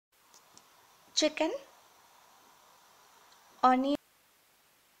chicken, onion,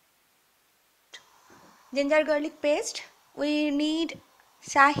 ginger garlic paste. We need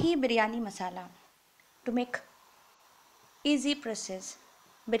Shahi Biryani masala to make easy process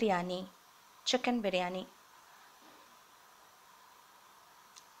biryani, chicken biryani.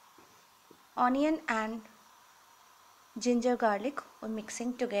 Onion and ginger garlic we're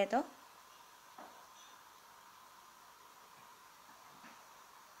mixing together.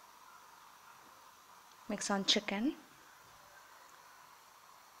 Mix on chicken.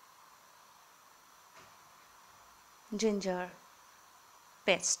 Ginger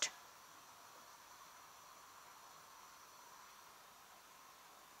paste.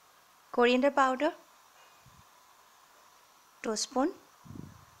 Coriander powder 2 spoon.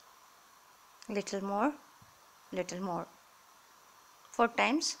 Little more. 4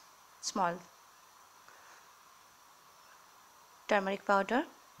 times small. Turmeric powder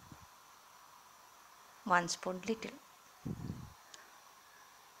 1 spoon little.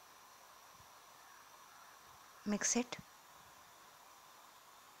 Mix it.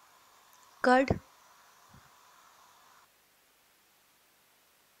 Curd,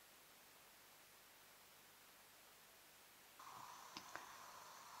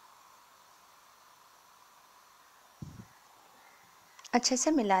 अच्छे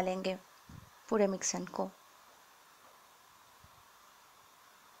से मिला लेंगे पूरे मिक्सन को.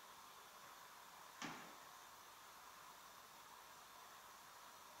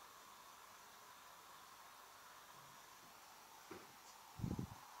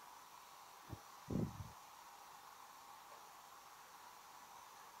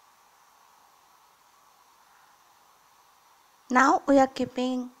 Now we are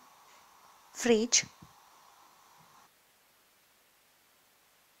keeping fridge.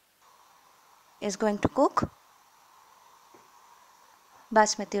 Is going to cook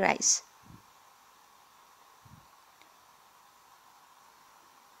basmati rice.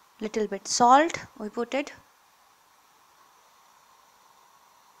 Little bit salt we put it.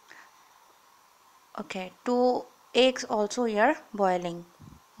 Okay, 2 eggs also here boiling.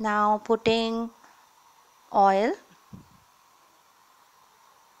 Now putting oil,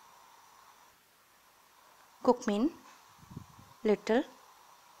 cumin, little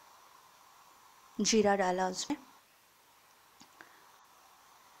जीरा डाला उसमें.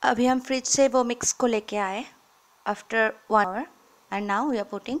 अभी हम फ्रिज से वो मिक्स को लेके आए after 1 hour and now we are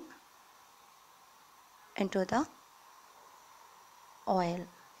putting into the oil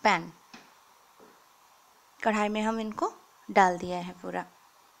pan. कढ़ाई में हम इनको डाल दिया है पूरा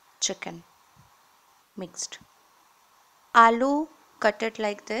चिकन mixed. आलू cut it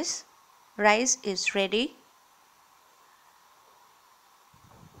like this. Rice is ready.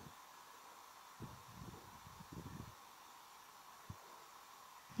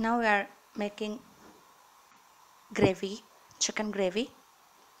 Now we are making gravy, chicken gravy.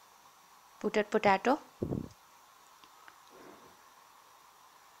 Put it potato.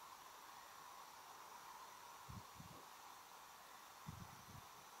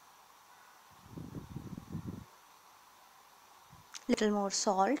 Little more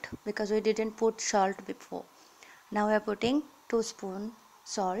salt because we didn't put salt before. Now we are putting 2 spoon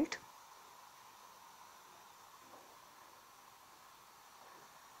salt.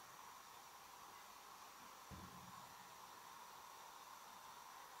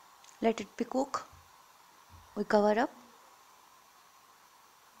 Let it be cook. We cover up.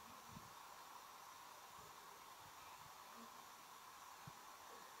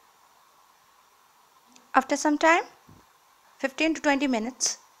 After some time, 15 to 20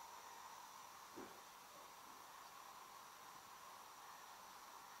 minutes,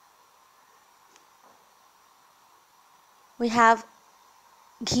 we have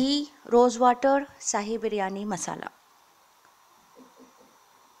ghee, rose water, Shahi Biryani masala.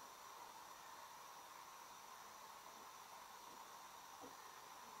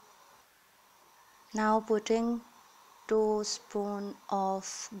 Now putting 2 spoon of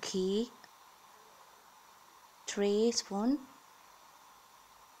ghee, 3 spoon,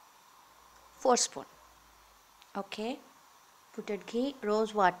 4 spoon. Okay, put it ghee,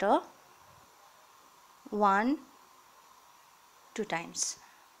 rose water 1, 2 times.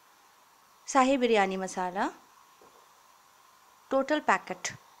 Shahi Biryani masala, total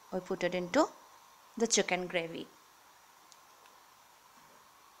packet we put it into the chicken gravy.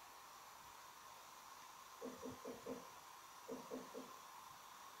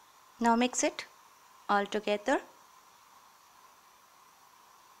 Now mix it all together.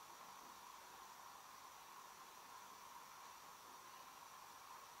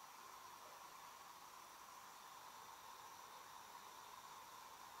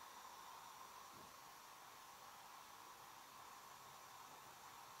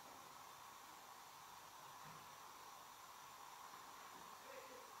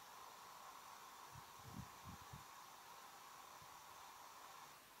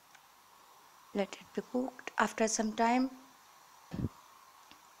 Let it be cooked. After some time,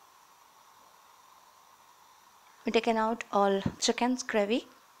 we taken out all chicken's gravy.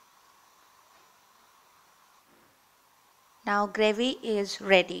 Now gravy is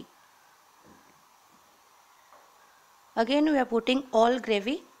ready. Again we are putting all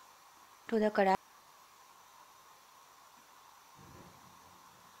gravy to the kadai.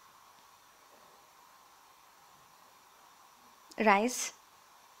 Rice,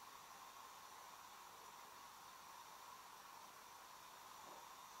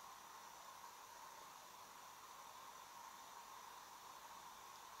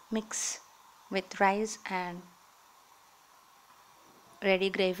 mix with rice and ready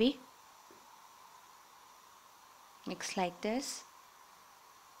gravy. Mix like this.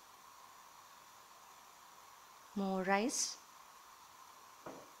 More rice.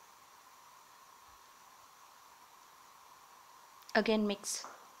 Again mix.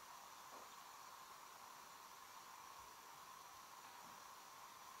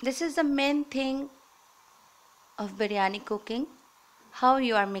 This is the main thing of biryani cooking. How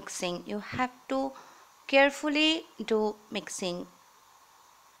you are mixing. You have to carefully do mixing.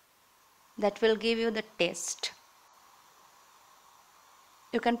 That will give you the taste.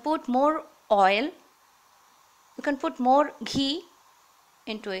 You can put more oil. You can put more ghee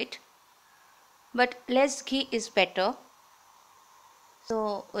into it. But less ghee is better.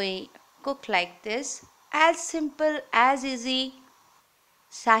 So we cook like this. As simple, as easy.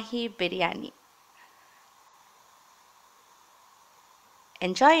 Shahi biryani.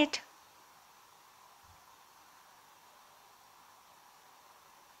 Enjoy it.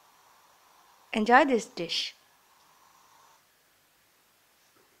 Enjoy this dish.